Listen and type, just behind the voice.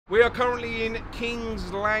We are currently in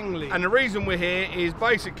Kings Langley, and the reason we're here is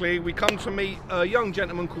basically we come to meet a young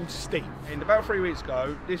gentleman called Steve. And about 3 weeks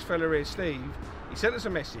ago, this fella here, Steve, he sent us a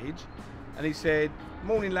message and he said,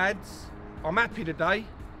 "Morning lads, I'm happy today.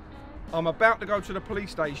 I'm about to go to the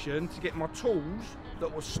police station to get my tools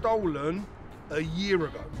that were stolen a year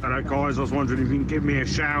ago." Hello guys, I was wondering if you can give me a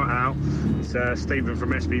shout out. It's Stephen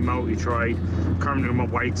from SB Multi-Trade. Currently on my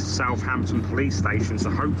way to Southampton police station to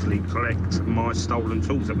hopefully collect my stolen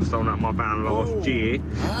tools that were stolen out of my van last year.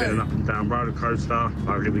 Been an up and down roller coaster.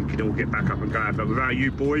 Hopefully we can all get back up and going. But without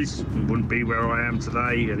you boys, I wouldn't be where I am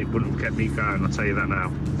today and it wouldn't have kept me going, I'll tell you that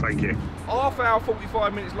now. Thank you. Half hour,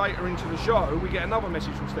 45 minutes later into the show, we get another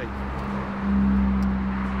message from Steve.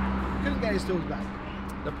 Couldn't get his tools back.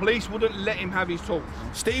 The police wouldn't let him have his tools.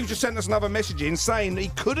 Steve just sent us another message in saying that he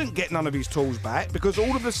couldn't get none of his tools back because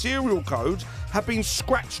all of the serial codes have been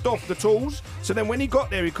scratched off the tools. So then when he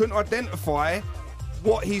got there, he couldn't identify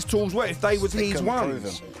what his tools were, if they was his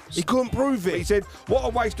ones. He couldn't prove it. He said, what a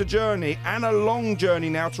waste of journey and a long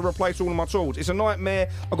journey now to replace all of my tools. It's a nightmare.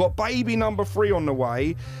 I've got baby number 3 on the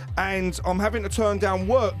way and I'm having to turn down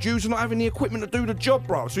work due to not having the equipment to do the job,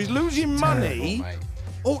 bro. So he's losing money. Mate.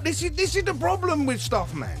 Oh, this is the problem with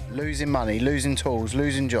stuff, man. Losing money, losing tools,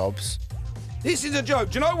 losing jobs. This is a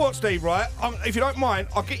joke. Do you know what, Steve, right? If you don't mind,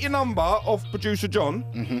 I'll get your number off producer John,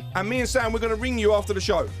 and me and Sam, we're going to ring you after the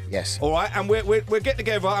show. Yes. All right? And we'll get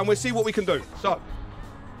together and we'll see what we can do. So,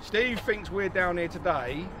 Steve thinks we're down here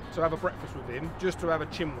today to have a breakfast with him, just to have a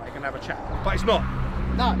chinwag and have a chat. But it's not.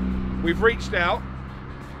 No. We've reached out,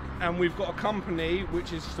 and we've got a company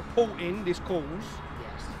which is supporting this cause.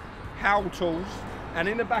 Yes. How Tools. And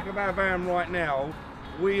in the back of our van right now,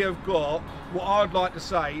 we have got what I'd like to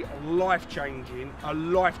say a life-changing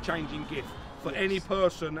gift for any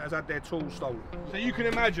person that has had their tools stolen. So you can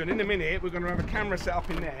imagine, in a minute, we're going to have a camera set up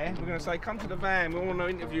in there. We're going to say, come to the van, we want to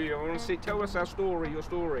interview you, we want to see, tell us our story, your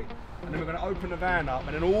story. And then we're going to open the van up,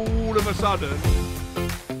 and then all of a sudden,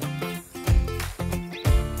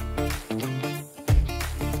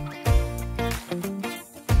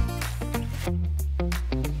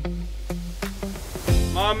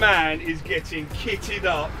 my man is getting kitted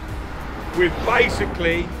up with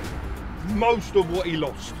basically most of what he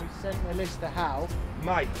lost. We sent a list of how,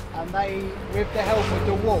 Mate, and they, with the help of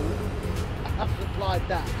the wall, have supplied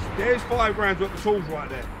that. there's £5 worth of tools right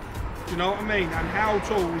there. Do you know what I mean? And How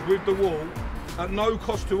Tools with the wall, at no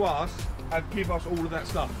cost to us, have give us all of that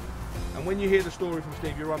stuff. And when you hear the story from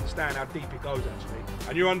Steve, you'll understand how deep it goes actually.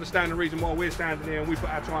 And you understand the reason why we're standing here and we put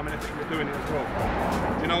our time and effort into doing it as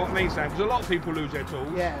well. Do you know what I mean, Sam? Because a lot of people lose their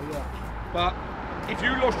tools. Yeah. But if you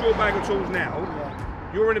lost your bag of tools now,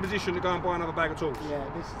 Yeah. you're in a position to go and buy another bag of tools. Yeah,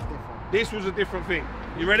 this is different. This was a different thing.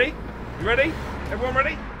 You ready? You ready? Everyone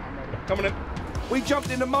ready? I'm ready. Come on in. We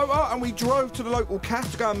jumped in the motor and we drove to the local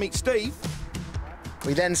cafe to go and meet Steve.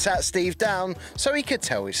 We then sat Steve down so he could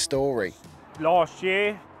tell his story. Last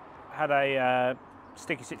year, had a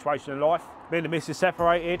sticky situation in life. Me and the missus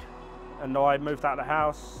separated and I moved out of the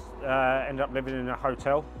house, ended up living in a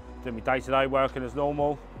hotel, doing my day-to-day working as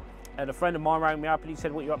normal. And a friend of mine rang me up and he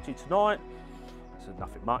said, "What are you up to tonight?" I said,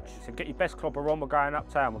 "Nothing much." He said, "Get your best clobber on, we're going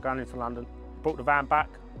uptown, we're going into London." Brought the van back,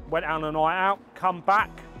 went out on a night out, come back,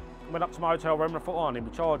 went up to my hotel room and I thought, oh, I need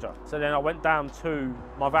my charger. So then I went down to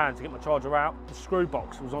my van to get my charger out. The screw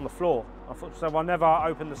box was on the floor. I thought, so I never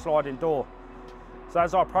opened the sliding door. So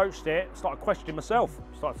as I approached it, I started questioning myself.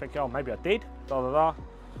 Started thinking, oh, maybe I did, And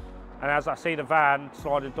as I see the van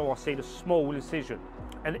sliding door, I see the small incision.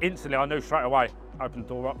 And instantly I knew straight away, opened the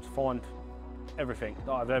door up to find everything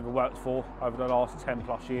that I've ever worked for over the last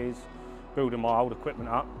 10+ years, building my old equipment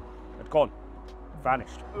up, had gone,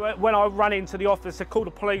 vanished. When I ran into the office, they called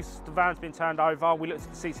the police, the van's been turned over, we looked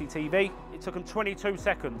at the CCTV. It took him 22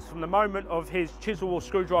 seconds from the moment of his chisel or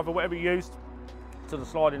screwdriver, whatever he used, to the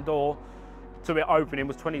sliding door, to it opening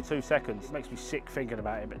was 22 seconds. It makes me sick thinking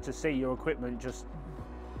about it, but to see your equipment just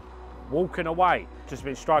walking away, just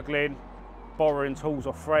been struggling, borrowing tools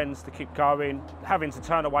off friends to keep going, having to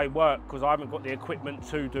turn away work because I haven't got the equipment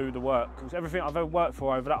to do the work. Because everything I've ever worked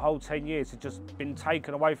for over that whole 10 years had just been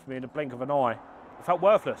taken away from me in the blink of an eye. I felt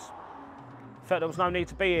worthless. I felt there was no need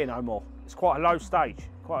to be here no more. It's quite a low stage,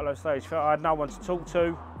 I felt I had no one to talk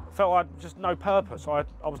to. I felt I had just no purpose. I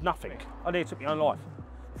was nothing. I nearly took my own life.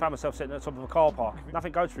 I found myself sitting at the top of a car park.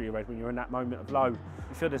 Nothing goes through your head when you're in that moment of low.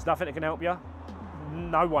 You feel there's nothing that can help you,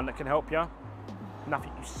 no one that can help you.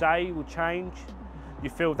 Nothing you say will change. You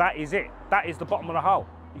feel that is it. That is the bottom of the hole.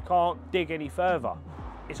 You can't dig any further.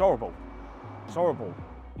 It's horrible. It's horrible.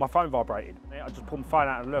 My phone vibrated. I just pulled my phone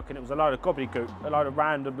out and looked and it was a load of gobbledygook, a load of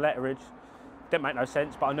random letterage. Didn't make no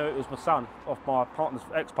sense, but I knew it was my son off my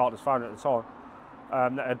ex-partner's phone at the time.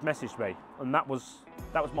 that had messaged me, and that was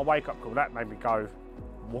my wake-up call. That made me go,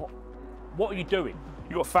 what are you doing?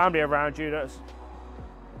 You've got family around you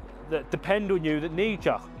that depend on you, that need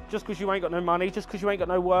you. Just because you ain't got no money, just because you ain't got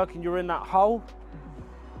no work and you're in that hole,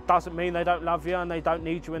 doesn't mean they don't love you and they don't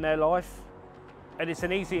need you in their life. And it's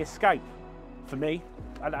an easy escape for me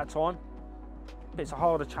at that time, but it's a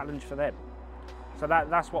harder challenge for them. So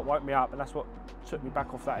that's what woke me up, and that's what took me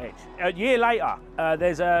back off that edge. A year later,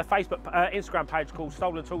 there's a Instagram page called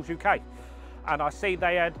Stolen Tools UK, and I see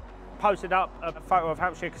they had posted up a photo of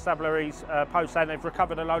Hampshire Constabulary's post saying they've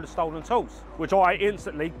recovered a load of stolen tools, which I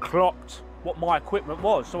instantly clocked what my equipment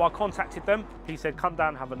was. So I contacted them. He said, come down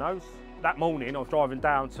and have a nose. That morning, I was driving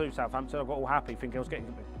down to Southampton. I got all happy, thinking I was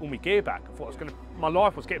getting all my gear back. I thought my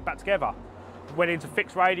life was getting back together. Went into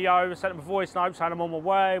fixed radio, sent them a voice note saying I'm on my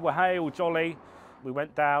way, we're hey, all jolly. We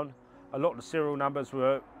went down. A lot of the serial numbers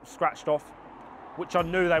were scratched off, which I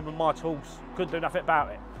knew they were my tools. Couldn't do nothing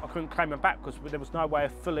about it. I couldn't claim them back because there was no way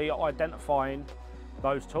of fully identifying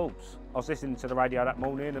those tools. I was listening to the radio that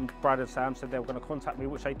morning, and Brad and Sam said they were going to contact me,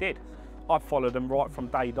 which they did. I followed them right from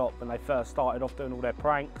day dot when they first started off doing all their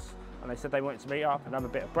pranks, and they said they wanted to meet up and have a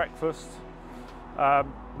bit of breakfast. Lo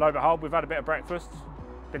and behold, we've had a bit of breakfast,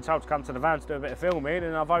 been told to come to the van to do a bit of filming,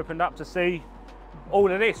 and I've opened up to see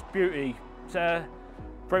all of this beauty to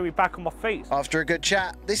bring me back on my feet. After a good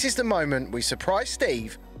chat, this is the moment we surprise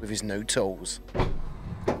Steve with his new tools.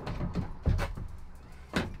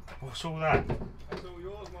 What's all that? That's all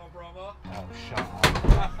yours, my brother. Oh, shut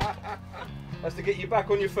up. That's to get you back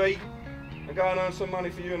on your feet and go and earn some money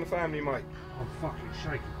for you and the family, mate. I'm fucking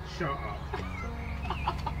shaking. Shut up.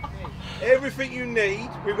 Everything you need,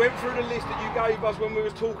 we went through the list that you gave us when we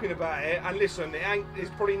was talking about it, and listen,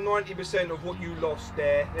 it's probably 90% of what you lost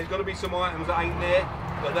there. There's got to be some items that ain't there,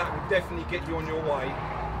 but that will definitely get you on your way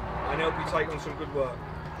and help you take on some good work.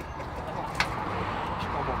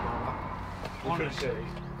 Come on, brother. Honestly,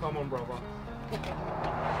 come on, brother.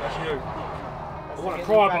 That's you. I want to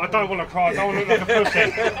cry, but I don't want to cry. I don't want to look like a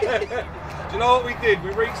pussy. Do you know what we did?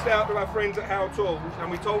 We reached out to our friends at How Tools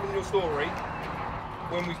and we told them your story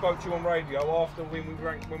when we spoke to you on radio after when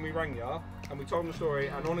we rang you, and we told them the story,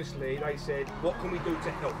 and honestly they said, what can we do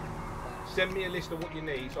to help? Send me a list of what you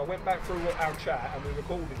need. So I went back through our chat and we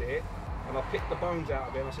recorded it, and I picked the bones out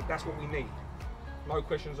of it and I said, that's what we need. No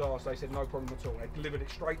questions asked. They said no problem at all. They delivered it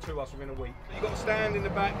straight to us within a week. You've got a stand in the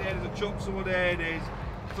back there, there's a chop saw there, there's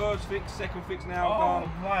first fix, second fix now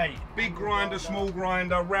gone. Mate. Big grinder, small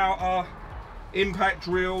grinder, router, impact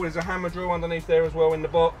drill, there's a hammer drill underneath there as well in the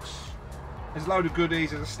box. There's a load of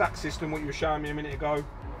goodies, there's a stack system, what you were showing me a minute ago.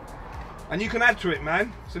 And you can add to it,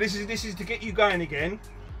 man. So this is to get you going again,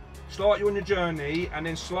 start you on your journey, and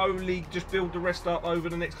then slowly just build the rest up over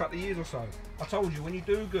the next couple of years or so. I told you, when you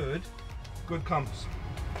do good, good comes.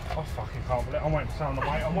 I fucking can't believe it. I'm waiting for someone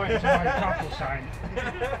to wait. I'm waiting to wake up or something.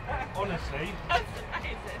 Honestly.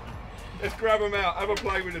 Let's grab them out, have a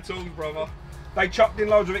play with the tools, brother. They chucked in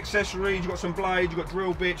loads of accessories, you've got some blades, you've got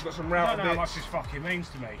drill bits, you've got some router bits. I don't know how much this fucking means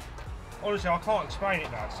to me. Honestly, I can't explain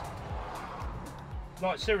it, lads.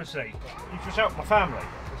 Like, seriously, you've just helped my family.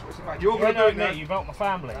 You're going to do it now. You've helped my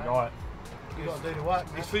family. Like, You've got to do the work,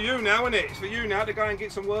 man. It's for you now, isn't it? It's for you now to go and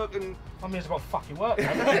get some work. And I mean, it's got fucking work,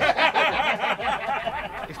 man.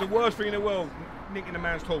 It's the worst thing in the world, nicking a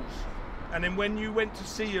man's tools. And then when you went to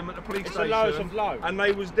see him at the police station, lows of low. And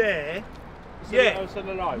they was there, yeah,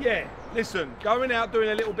 listen, going out doing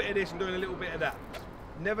a little bit of this and doing a little bit of that.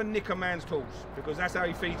 Never nick a man's tools, because that's how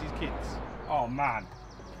he feeds his kids. Oh, man.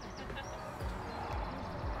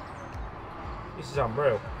 This is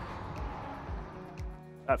unreal.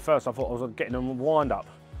 At first I thought I was getting a wind up,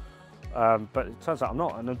 but it turns out I'm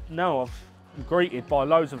not. And now I'm greeted by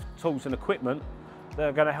loads of tools and equipment that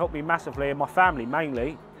are going to help me massively, and my family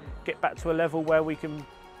mainly, get back to a level where we can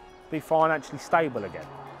be financially stable again.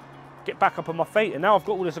 Get back up on my feet, and now I've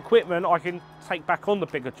got all this equipment, I can take back on the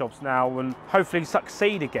bigger jobs now and hopefully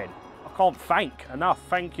succeed again. I can't thank enough.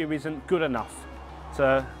 Thank you isn't good enough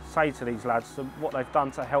to say to these lads what they've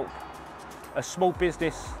done to help a small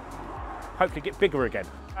business hopefully get bigger again.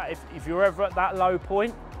 If you're ever at that low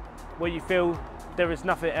point where you feel there is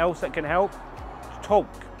nothing else that can help, talk.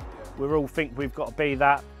 We all think we've got to be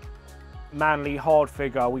that manly, hard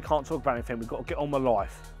figure. We can't talk about anything. We've got to get on with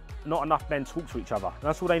life. Not enough men talk to each other. And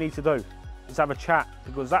that's all they need to do, is have a chat.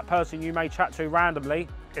 Because that person you may chat to randomly,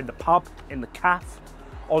 in the pub, in the cafe,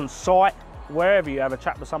 on site, wherever you have a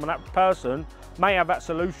chat with someone, that person may have that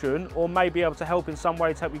solution or may be able to help in some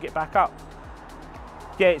way to help you get back up.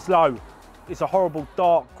 Yeah, it's low. It's a horrible,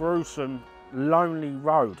 dark, gruesome, lonely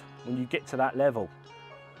road when you get to that level.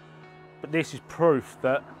 But this is proof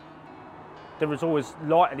that there is always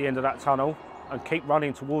light at the end of that tunnel, and keep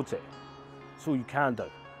running towards it. That's all you can do.